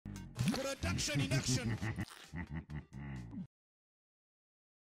Production in action.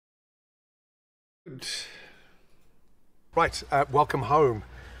 Right, welcome home.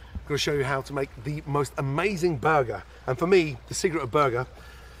 I'm going to show you how to make the most amazing burger. And for me, the secret of burger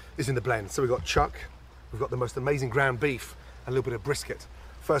is in the blend. So we've got chuck, we've got the most amazing ground beef, and a little bit of brisket.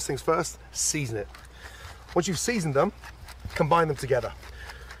 First things first, season it. Once you've seasoned them, combine them together.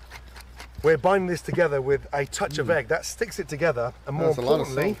 We're binding this together with a touch of egg. That sticks it together, and more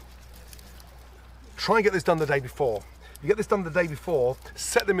importantly, try and get this done the day before. You get this done the day before,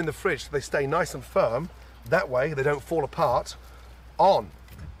 set them in the fridge so they stay nice and firm. That way they don't fall apart on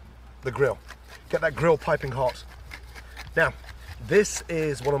the grill. Get that grill piping hot. Now, this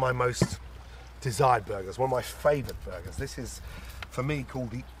is one of my most desired burgers, one of my favorite burgers. This is, for me, called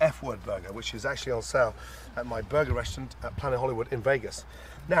the F-word burger, which is actually on sale at my burger restaurant at Planet Hollywood in Vegas.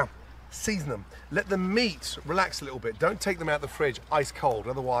 Now, season them. Let the meat relax a little bit. Don't take them out of the fridge ice cold,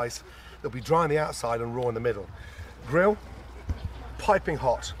 otherwise they'll be dry on the outside and raw in the middle. Grill, piping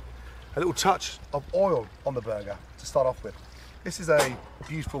hot. A little touch of oil on the burger to start off with. This is a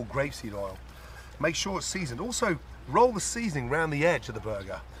beautiful grapeseed oil. Make sure it's seasoned. Also, roll the seasoning around the edge of the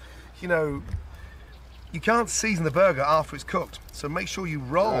burger. You know, you can't season the burger after it's cooked, so make sure you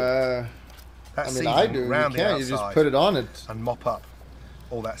roll that seasoning around the outside. You just put it on it and mop up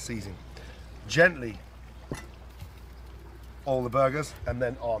all that seasoning. Gently oil the burgers and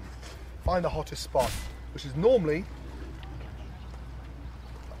then on. Find the hottest spot, which is normally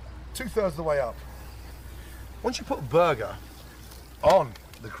 2/3 of the way up. Once you put a burger on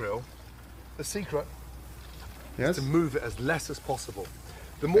the grill, the secret is to move it as less as possible.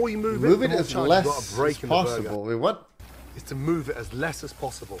 The more you move it, the more chance you've got a break in the burger. Wait, what? Is to move it as less as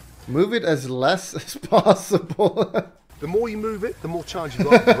possible. Move it as less as possible. The more you move it, the more chance you've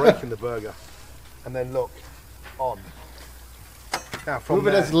got a break in the burger. And then look, on. Now from move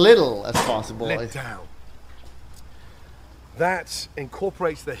it as little as possible. Let down. That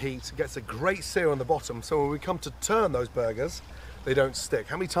incorporates the heat, gets a great sear on the bottom, so when we come to turn those burgers, they don't stick.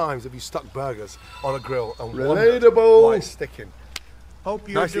 How many times have you stuck burgers on a grill and wondered why it's sticking? Hope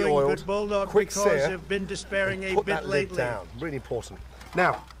you're doing oiled, good, Bulldog, quick because sear, I've been despairing a put bit that lately. lid down. Really important.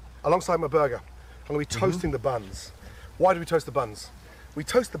 Now, alongside my burger, I'm going to be toasting the buns. Why do we toast the buns? We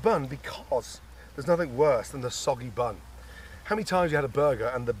toast the bun because there's nothing worse than the soggy bun. How many times have you had a burger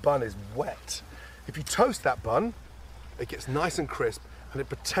and the bun is wet? If you toast that bun, it gets nice and crisp and it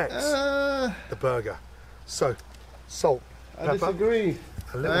protects the burger. So, salt, pepper, I disagree.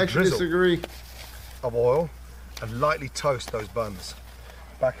 a little I actually drizzle disagree. of oil, and lightly toast those buns.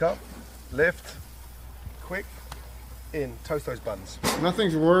 Back up, lift, quick, in, toast those buns.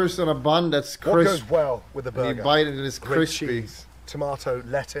 Nothing's worse than a bun that's What crisp. goes well with the burger? You bite it and it's Great crispy. cheese, tomato,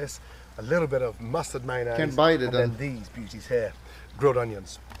 lettuce, a little bit of mustard mayonnaise, Can't bite it, and then these beauties here, grilled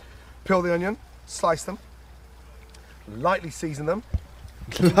onions. Peel the onion, slice them, lightly season them,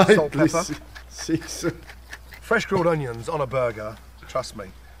 salt, pepper. Season. Fresh grilled onions on a burger, trust me,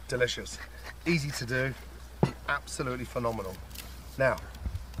 delicious. Easy to do, absolutely phenomenal. Now,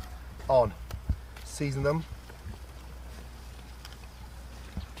 on, season them,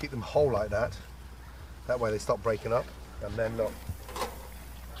 keep them whole like that. That way they stop breaking up, and then look.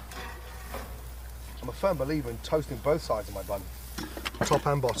 I'm a firm believer in toasting both sides of my bun, top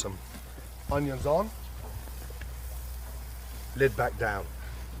and bottom. Onions on, lid back down.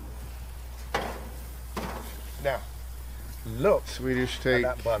 Now, look Swedish at take.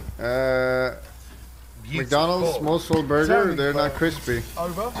 that bun. McDonald's Beautiful. most sold burger, Tell me, they're not folks. crispy.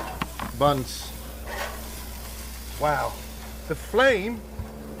 Over. Buns. Wow. The flame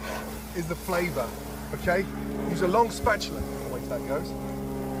is the flavor, okay? Use a long spatula. Wait till that goes.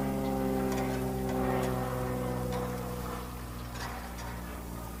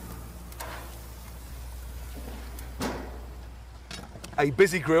 A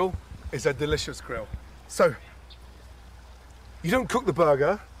busy grill is a delicious grill. So, you don't cook the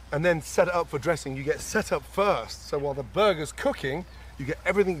burger and then set it up for dressing. You get set up first. So while the burger's cooking, you get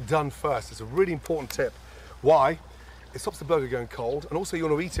everything done first. It's a really important tip. Why? It stops the burger going cold, and also you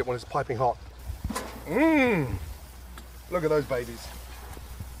want to eat it when it's piping hot. Mmm! Look at those babies.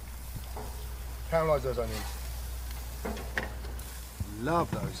 Caramelize those onions. Love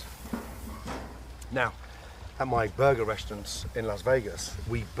those. Now, at my burger restaurants in Las Vegas,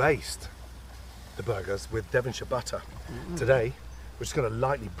 we baste the burgers with Devonshire butter. Today, we're just going to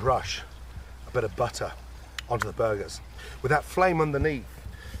lightly brush a bit of butter onto the burgers. With that flame underneath,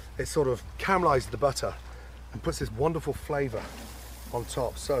 it sort of caramelizes the butter and puts this wonderful flavor on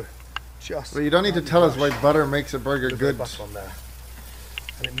top. So, just. But you don't need to tell us why butter makes a burger good. Butter on there,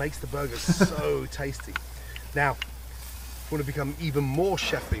 and it makes the burger so tasty. Now, Want to become even more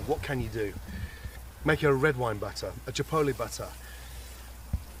chefy, what can you do? Make a red wine butter, a chipotle butter.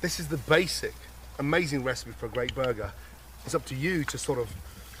 This is the basic, amazing recipe for a great burger. It's up to you to sort of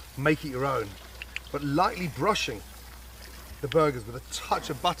make it your own, but lightly brushing the burgers with a touch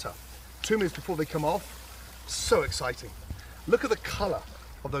of butter 2 minutes before they come off, so exciting. Look at the color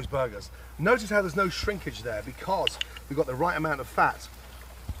of those burgers. Notice how there's no shrinkage there because we've got the right amount of fat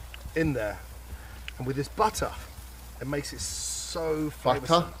in there. And with this butter, it makes it so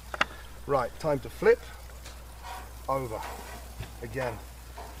flavoursome. Right, time to flip over. Again,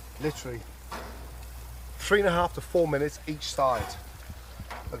 literally 3.5 to 4 minutes each side.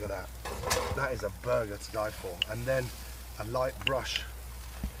 Look at that. That is a burger to die for. And then a light brush.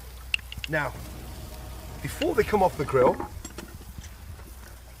 Now, before they come off the grill,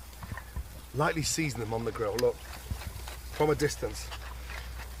 lightly season them on the grill. Look, from a distance.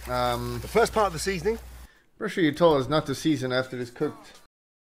 The first part of the seasoning. Pretty sure you told us not to season after it's cooked.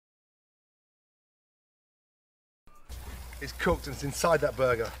 It's cooked and it's inside that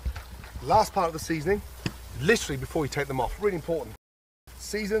burger. Last part of the seasoning, literally before you take them off. Really important.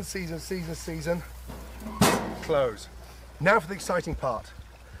 Season, season, season, season. Close. Now for the exciting part.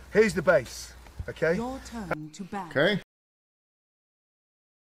 Here's the base. Okay. Your turn to ban.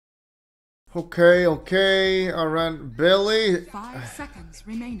 Okay. Okay. Around belly. 5 seconds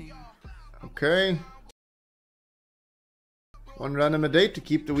remaining. Okay. 1 random a day to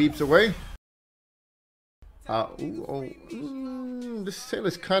keep the weeps away. This tail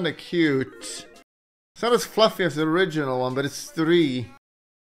is kind of cute. It's not as fluffy as the original one, but it's 3.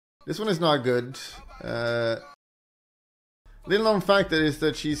 This one is not good. Little known fact is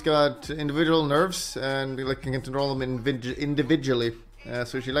that she's got individual nerves and you can control them individually.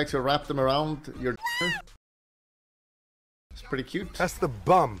 So she likes to wrap them around your. It's pretty cute. That's the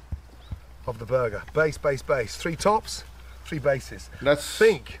bum of the burger. Base, base, base. 3 tops, 3 bases.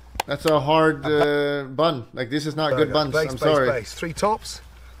 That's a hard bun. Like, this is not good buns. Base, I'm base, sorry. Base. 3 tops,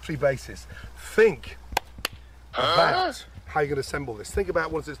 3 bases. Think about how you're going to assemble this. Think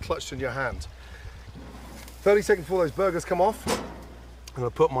about once it's clutched in your hand. 30 seconds before those burgers come off, I'm going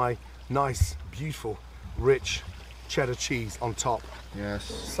to put my nice, beautiful, rich cheddar cheese on top. Yes.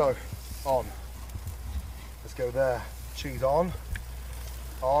 So, on. Let's go there. Cheese on.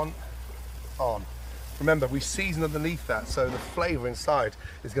 On. On. Remember, we season underneath that, so the flavour inside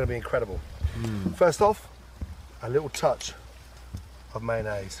is going to be incredible. First off, a little touch of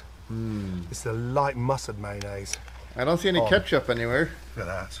mayonnaise. This is a light mustard mayonnaise. I don't see any ketchup anywhere. Look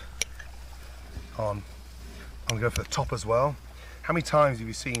at that. On. I'm going to go for the top as well. How many times have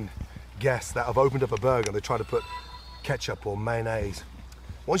you seen guests that have opened up a burger and they try to put ketchup or mayonnaise?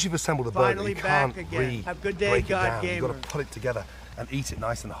 Once you've assembled a burger, you can't Have a good day, break it God down. You've Gamer. got to put it together and eat it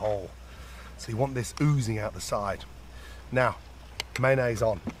nice and whole. So you want this oozing out the side. Now, mayonnaise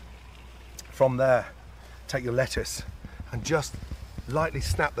on. From there, take your lettuce and just lightly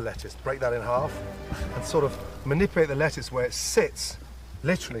snap the lettuce, break that in half, and sort of manipulate the lettuce where it sits,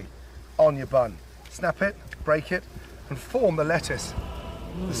 literally, on your bun. Snap it, break it, and form the lettuce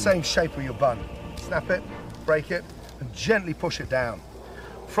the same shape of your bun. Snap it, break it, and gently push it down.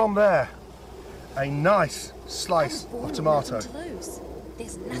 From there, a nice slice of tomato.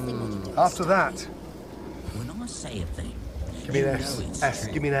 There's nothing we can do. After that, When I say a thing, give me an S,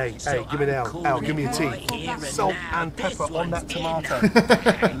 give me an A, give me an L, give me a T. Salt and pepper on that tomato.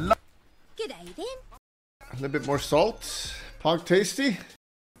 G'day then. A little bit more salt. Pog tasty.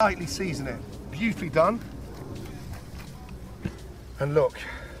 Lightly season it. Beautifully done. And look,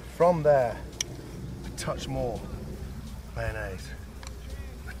 from there, a touch more mayonnaise.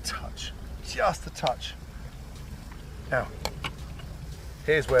 A touch, just a touch. Now,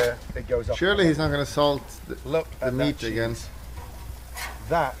 here's where it goes up. Surely he's not going to salt Look the at meat that again. cheese.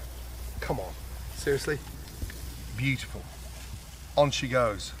 That, come on, seriously, beautiful. On she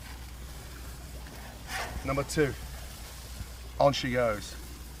goes. Number 2, on she goes.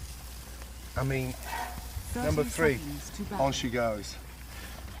 I mean, number 3, on she goes.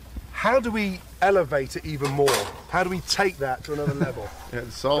 How do we elevate it even more? How do we take that to another level? Yeah,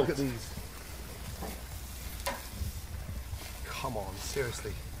 the salt. Look at these. Come on,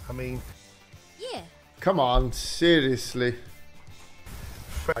 seriously. I mean, Yeah. Come on, seriously.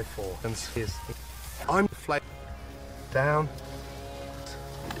 fry for and is I'm flat down.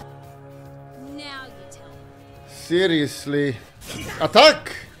 Now you tell me. Seriously.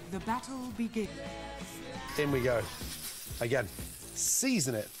 Attack! The battle begins. In we go. Again,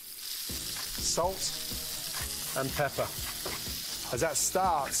 season it. Salt and pepper. As that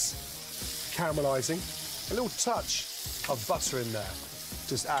starts caramelizing, a little touch of butter in there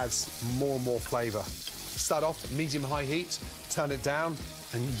just adds more and more flavor. Start off medium-high heat, turn it down,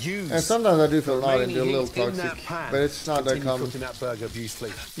 and use. And sometimes I do feel now remaining into a little heat in toxic, that pan but it's not to that continue common. cooking that burger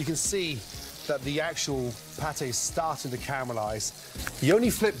beautifully. You can see that the actual pate is starting to caramelize. You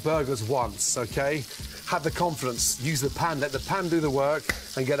only flip burgers once, okay? Have the confidence, use the pan, let the pan do the work,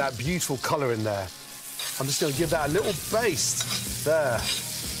 and get that beautiful color in there. I'm just going to give that a little baste there.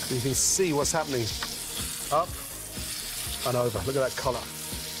 You can see what's happening. Up and over. Look at that color.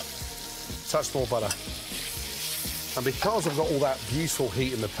 Touch more butter. And because I've got all that beautiful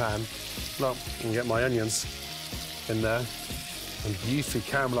heat in the pan, look, I can get my onions in there and beautifully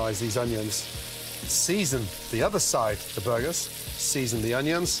caramelize these onions. Season the other side, the burgers. Season the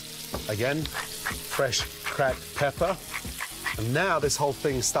onions. Again, fresh cracked pepper. And now this whole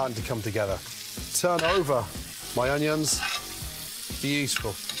thing is starting to come together. Turn over my onions.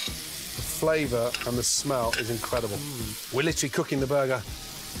 Beautiful. The flavor and the smell is incredible. We're literally cooking the burger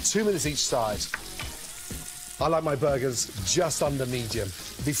 2 minutes each side. I like my burgers just under medium.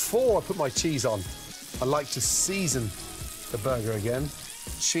 Before I put my cheese on, I like to season the burger again.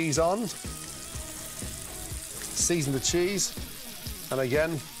 Cheese on. Season the cheese. And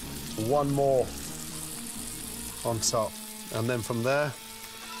again, one more on top. And then from there,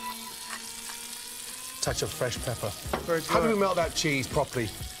 touch of fresh pepper. How do we melt that cheese properly?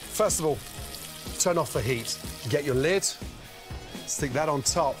 First of all, turn off the heat. Get your lid, stick that on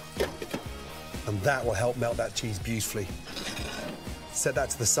top, and that will help melt that cheese beautifully. Set that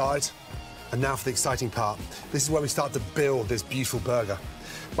to the side. And now for the exciting part. This is where we start to build this beautiful burger.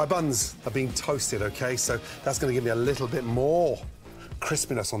 My buns are being toasted, okay? So that's gonna give me a little bit more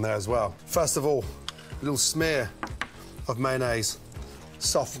crispiness on there as well. First of all, a little smear of mayonnaise,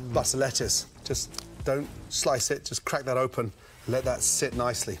 soft butter lettuce. Just don't slice it, just crack that open, let that sit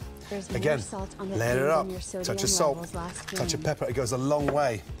nicely. Again, layer it up, touch of salt, touch of pepper, it goes a long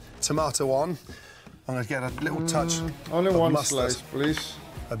way. Tomato on, I'm gonna get a little touch Only of one mustard. slice, please.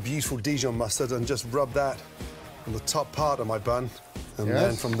 A beautiful Dijon mustard, and just rub that on the top part of my bun. And Yes.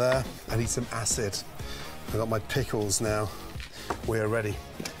 then from there, I need some acid. I've got my pickles now. We're ready.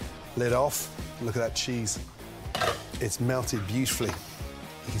 Lid off, look at that cheese. It's melted beautifully.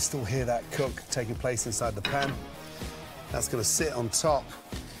 You can still hear that cook taking place inside the pan. That's gonna sit on top.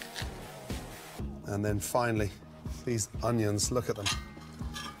 And then finally, these onions, look at them.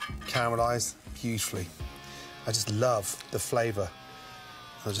 Caramelized beautifully. I just love the flavor.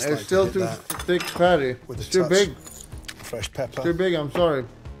 I just It's like still to hit too that thick patty. with It's a too touch big. of fresh pepper. Too big, I'm sorry.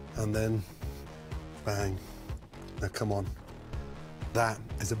 And then, bang. Now come on. That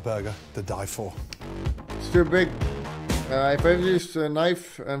is a burger to die for. It's too big. If I used a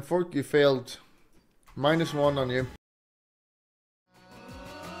knife and fork, you failed. -1 on you.